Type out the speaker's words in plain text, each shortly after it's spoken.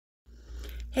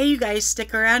Hey you guys,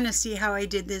 stick around to see how I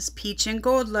did this peach and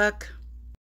gold look.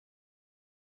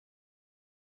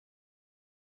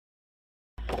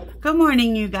 Good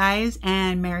morning you guys,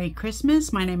 and Merry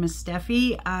Christmas. My name is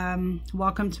Steffi.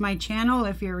 Welcome to my channel.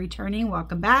 If you're returning,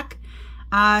 welcome back.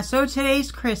 So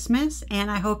today's Christmas and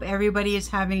I hope everybody is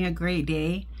having a great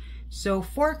day. So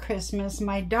for Christmas,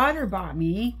 my daughter bought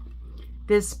me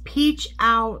this Peach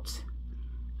Out,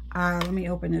 let me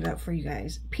open it up for you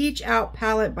guys. Peach Out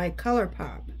palette by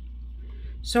ColourPop.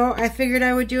 So I figured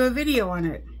I would do a video on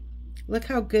it. Look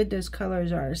how good those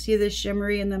colors are. See the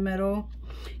shimmery in the middle?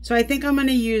 So I think I'm going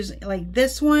to use like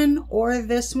this one or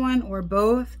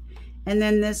both, and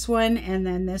then this one and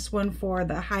then this one for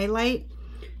the highlight.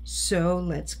 So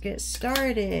let's get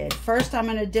started. First I'm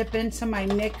going to dip into my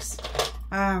NYX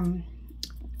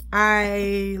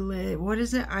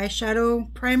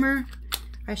eyeshadow primer,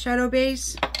 eyeshadow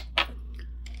base.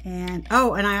 And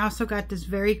oh, and I also got this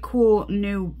very cool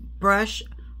new brush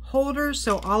holder,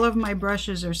 so all of my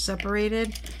brushes are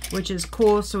separated, which is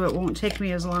cool, so it won't take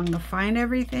me as long to find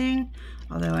everything.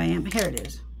 Although here it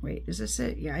is. Wait, is this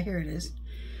it? Yeah, here it is.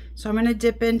 So I'm going to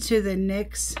dip into the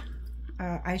NYX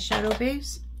eyeshadow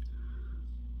base.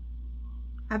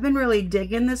 I've been really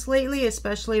digging this lately,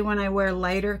 especially when I wear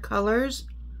lighter colors.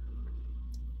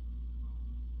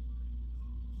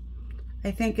 I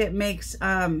think it makes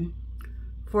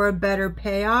for a better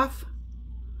payoff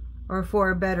or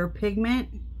for a better pigment.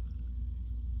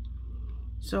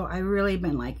 So I've really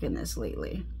been liking this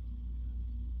lately.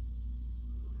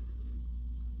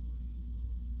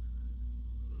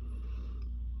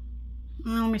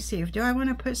 Let me see, do I want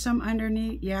to put some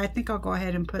underneath? Yeah, I think I'll go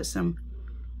ahead and put some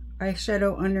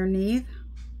eyeshadow underneath.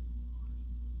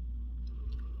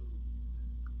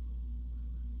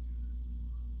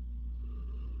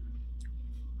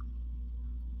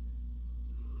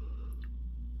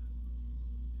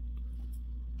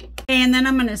 And then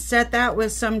I'm going to set that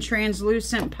with some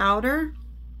translucent powder.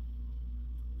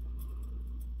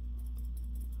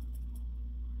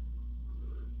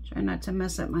 Try not to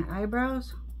mess up my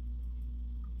eyebrows.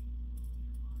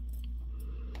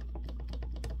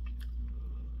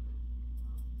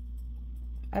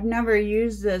 I've never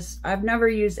used this. I've never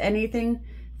used anything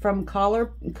from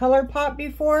ColourPop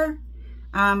before.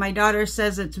 My daughter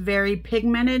says it's very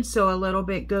pigmented, so a little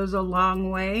bit goes a long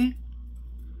way.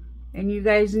 And you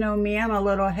guys know me, I'm a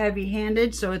little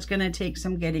heavy-handed, so it's going to take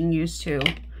some getting used to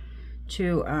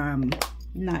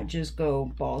not just go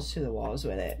balls to the walls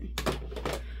with it.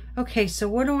 Okay, so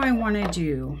what do I want to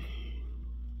do?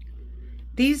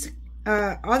 These,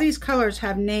 all these colors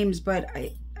have names, but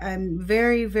I'm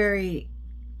very, very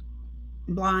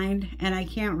blind and I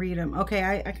can't read them.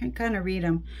 Okay, I can kind of read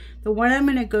them. The one I'm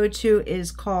going to go to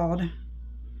is called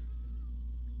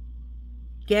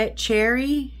Get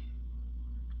Cherry,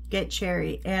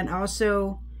 and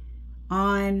also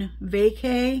On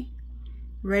Vacay,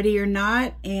 Ready or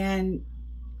Not, and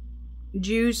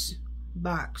Juice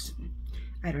Box.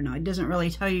 I don't know, it doesn't really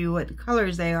tell you what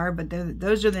colors they are, but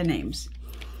those are the names.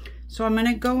 So I'm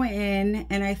gonna go in,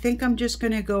 and I think I'm just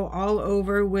gonna go all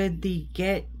over with the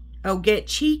Get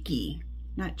Cheeky,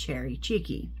 not Cherry,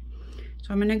 Cheeky.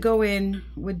 So I'm gonna go in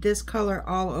with this color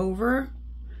all over.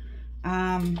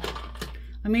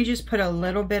 Let me just put a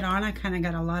little bit on. I kind of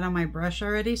got a lot on my brush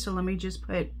already, so let me just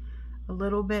put a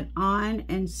little bit on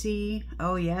and see.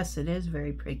 Oh yes, it is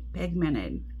very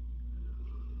pigmented.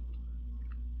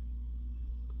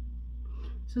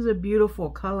 This is a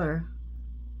beautiful color.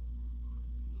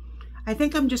 I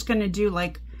think I'm just going to do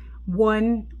like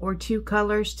 1 or 2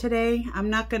 colors today. I'm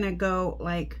not going to go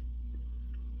like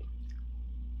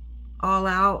all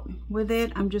out with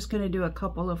it. I'm just going to do a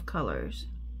couple of colors.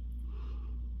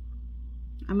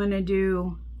 I'm going to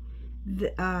do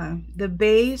the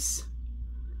base,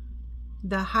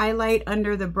 the highlight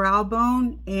under the brow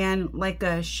bone, and like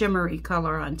a shimmery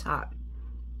color on top,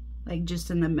 like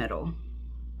just in the middle.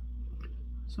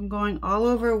 So I'm going all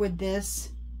over with this,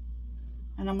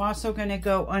 and I'm also going to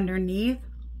go underneath.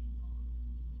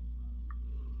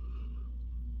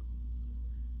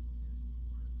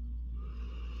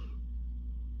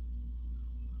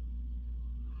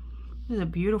 This is a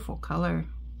beautiful color.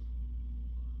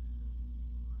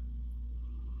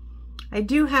 I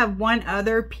do have one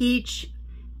other peach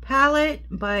palette,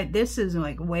 but this is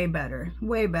like way better,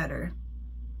 way better.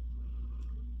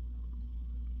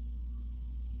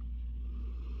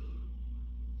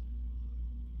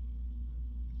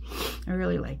 I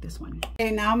really like this one.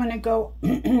 Okay, now I'm going to go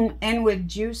in with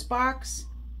Juice Box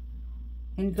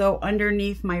and go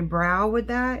underneath my brow with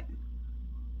that.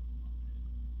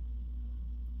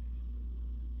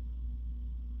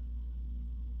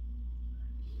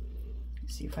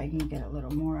 see if I can get a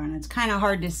little more on it. It's kind of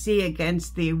hard to see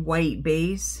against the white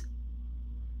base.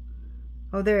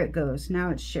 Oh, there it goes. Now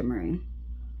it's shimmering.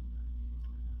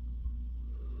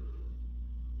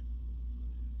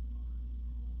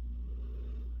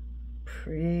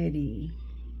 Pretty.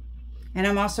 And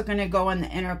I'm also going to go in the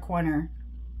inner corner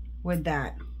with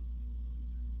that.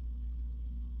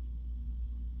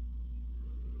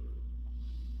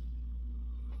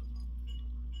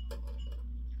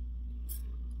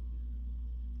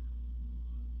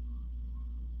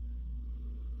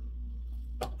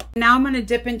 Now I'm going to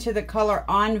dip into the color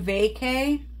On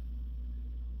Vacay.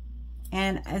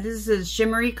 And this is a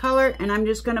shimmery color, and I'm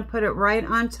just going to put it right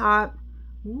on top.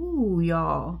 Ooh,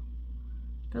 y'all.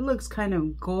 That looks kind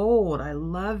of gold. I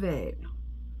love it.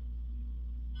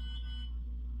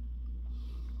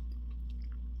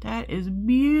 That is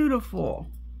beautiful.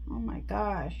 Oh my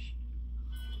gosh.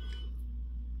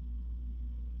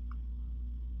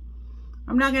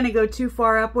 I'm not going to go too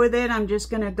far up with it. I'm just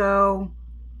going to go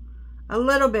a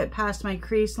little bit past my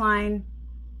crease line,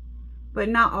 but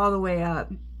not all the way up.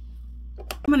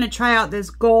 I'm going to try out this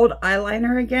gold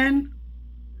eyeliner again.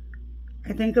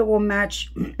 I think it will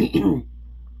match,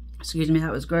 excuse me,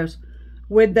 that was gross,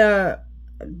 with the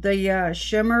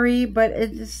shimmery, but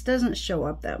it just doesn't show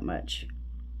up that much.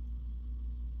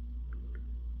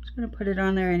 I'm just going to put it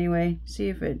on there anyway, see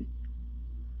if it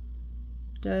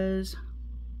does.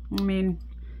 I mean,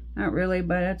 not really,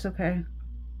 but that's okay.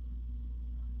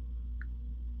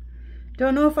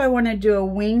 Don't know if I want to do a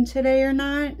wing today or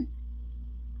not.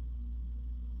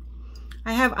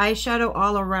 I have eyeshadow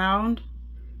all around,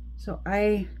 so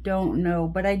I don't know.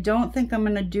 But I don't think I'm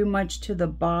going to do much to the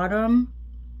bottom.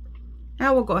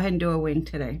 I will go ahead and do a wing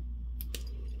today.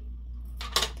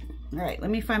 All right,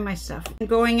 let me find my stuff. I'm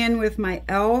going in with my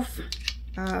e.l.f.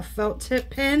 felt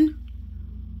tip pen.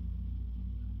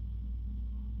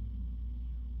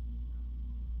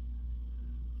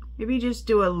 Maybe just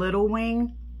do a little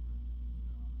wing.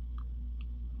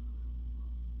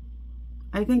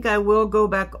 I think I will go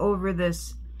back over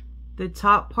the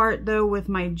top part though with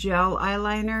my gel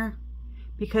eyeliner,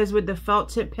 because with the felt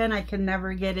tip pen I can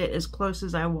never get it as close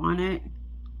as I want it.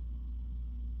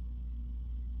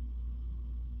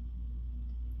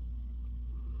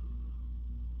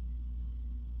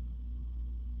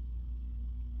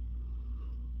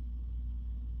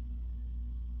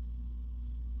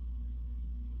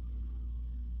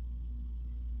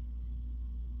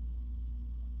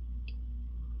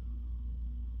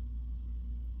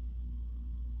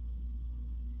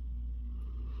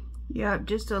 Yep,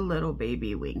 just a little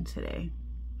baby wing today.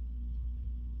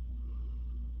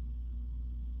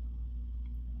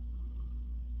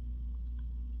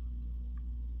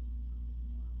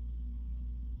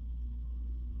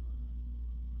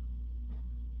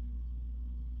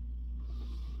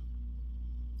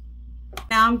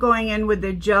 Now I'm going in with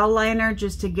the gel liner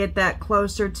just to get that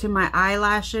closer to my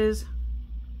eyelashes.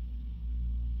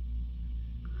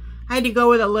 I had to go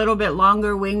with a little bit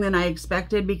longer wing than I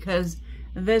expected because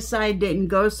this side didn't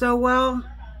go so well,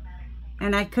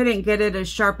 and I couldn't get it as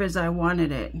sharp as I wanted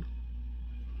it.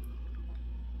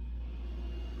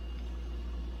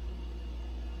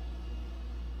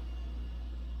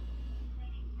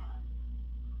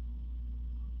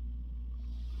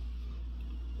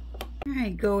 All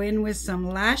right, go in with some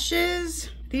lashes.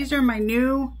 These are my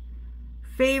new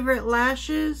favorite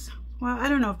lashes. Well, I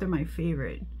don't know if they're my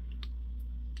favorite,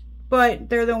 but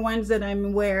they're the ones that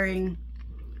I'm wearing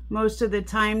most of the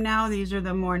time now. These are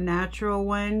the more natural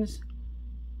ones.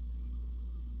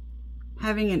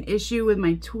 Having an issue with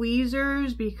my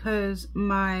tweezers because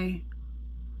I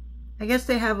guess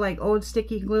they have like old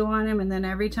sticky glue on them, and then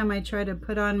every time I try to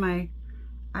put on my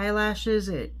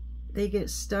eyelashes they get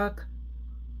stuck.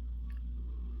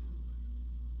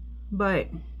 But,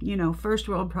 you know, first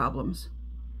world problems.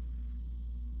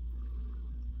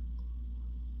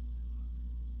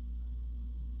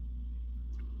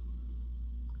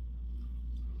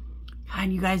 God,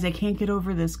 you guys, I can't get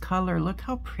over this color. Look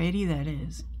how pretty that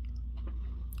is. I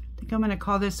think I'm going to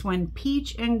call this one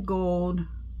Peach and Gold.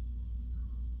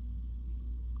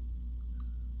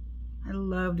 I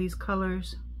love these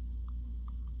colors.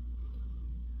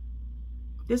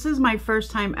 This is my first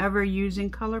time ever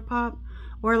using ColourPop.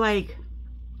 Or like,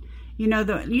 you know,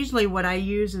 usually what I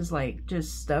use is like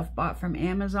just stuff bought from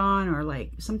Amazon, or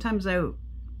like sometimes I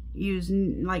use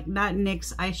like not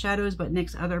NYX eyeshadows but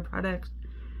NYX other products.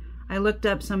 I looked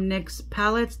up some NYX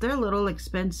palettes. They're a little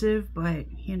expensive, but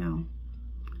you know.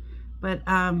 But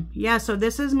yeah, so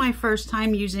this is my first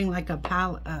time using like a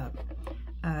palette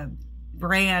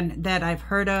brand that I've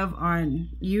heard of on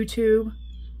YouTube.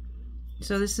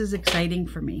 So this is exciting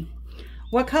for me.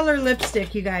 What color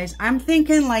lipstick, you guys? I'm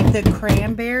thinking like the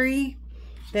cranberry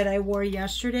that I wore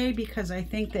yesterday, because I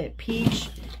think that peach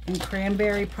and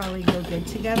cranberry probably go good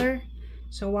together.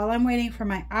 So while I'm waiting for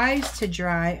my eyes to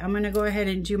dry, I'm going to go ahead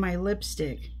and do my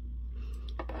lipstick.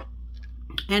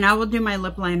 And I will do my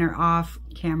lip liner off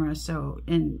camera, so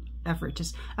in effort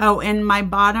to... Oh, and my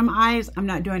bottom eyes, I'm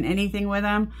not doing anything with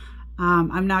them.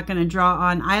 I'm not going to draw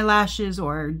on eyelashes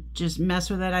or just mess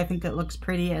with it. I think it looks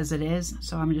pretty as it is,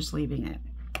 so I'm just leaving it.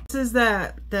 This is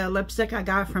the lipstick I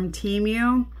got from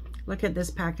Temu. Look at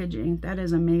this packaging. That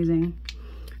is amazing.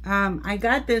 I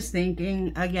got this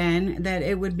thinking, again, that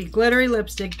it would be glittery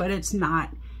lipstick, but it's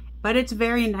not. But it's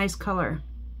very nice color.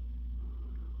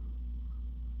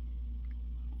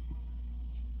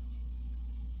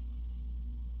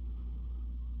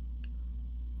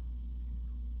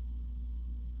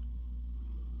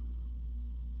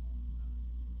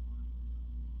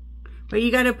 But you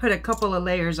got to put a couple of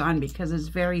layers on because it's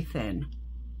very thin.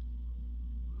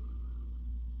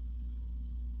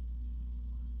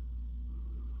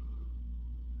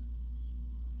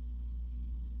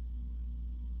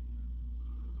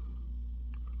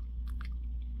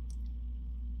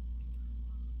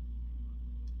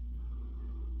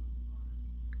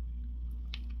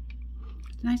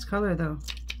 Nice color though.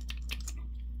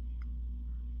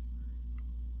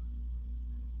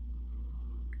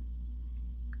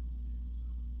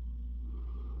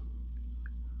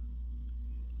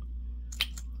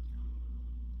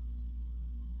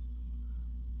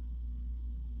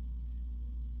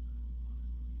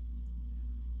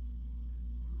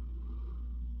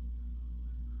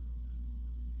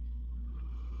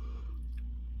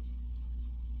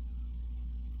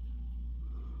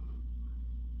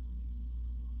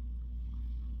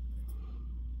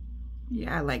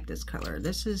 Yeah, I like this color.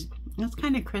 It's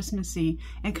kind of Christmassy.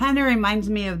 It kind of reminds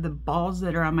me of the balls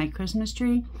that are on my Christmas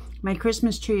tree. My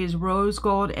Christmas tree is rose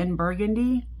gold and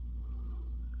burgundy.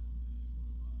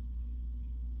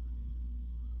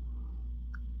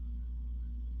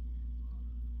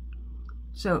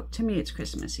 So to me, it's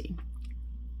Christmassy.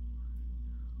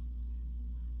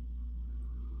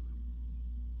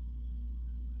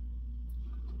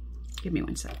 Give me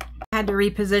one sec. I had to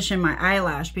reposition my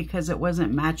eyelash because it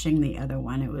wasn't matching the other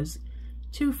one. It was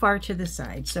too far to the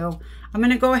side. So I'm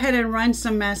going to go ahead and run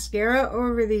some mascara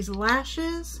over these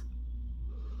lashes.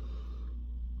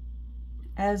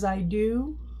 As I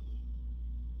do.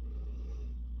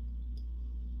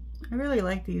 I really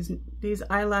like these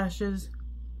eyelashes.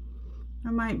 I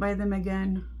might buy them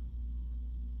again.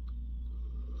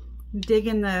 I'm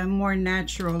digging the more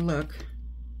natural look.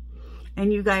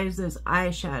 And you guys, this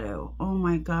eyeshadow, oh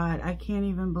my God, I can't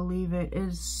even believe it. It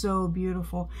is so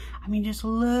beautiful. I mean, just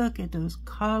look at those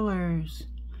colors.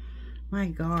 My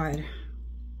God.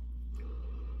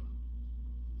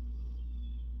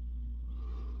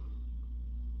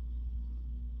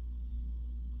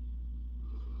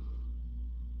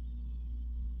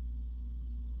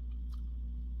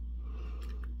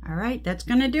 All right, that's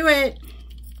gonna do it.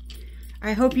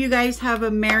 I hope you guys have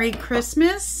a Merry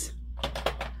Christmas.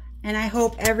 And I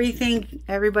hope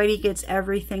everybody gets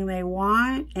everything they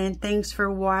want. And thanks for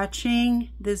watching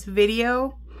this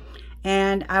video.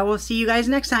 And I will see you guys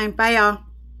next time. Bye, y'all.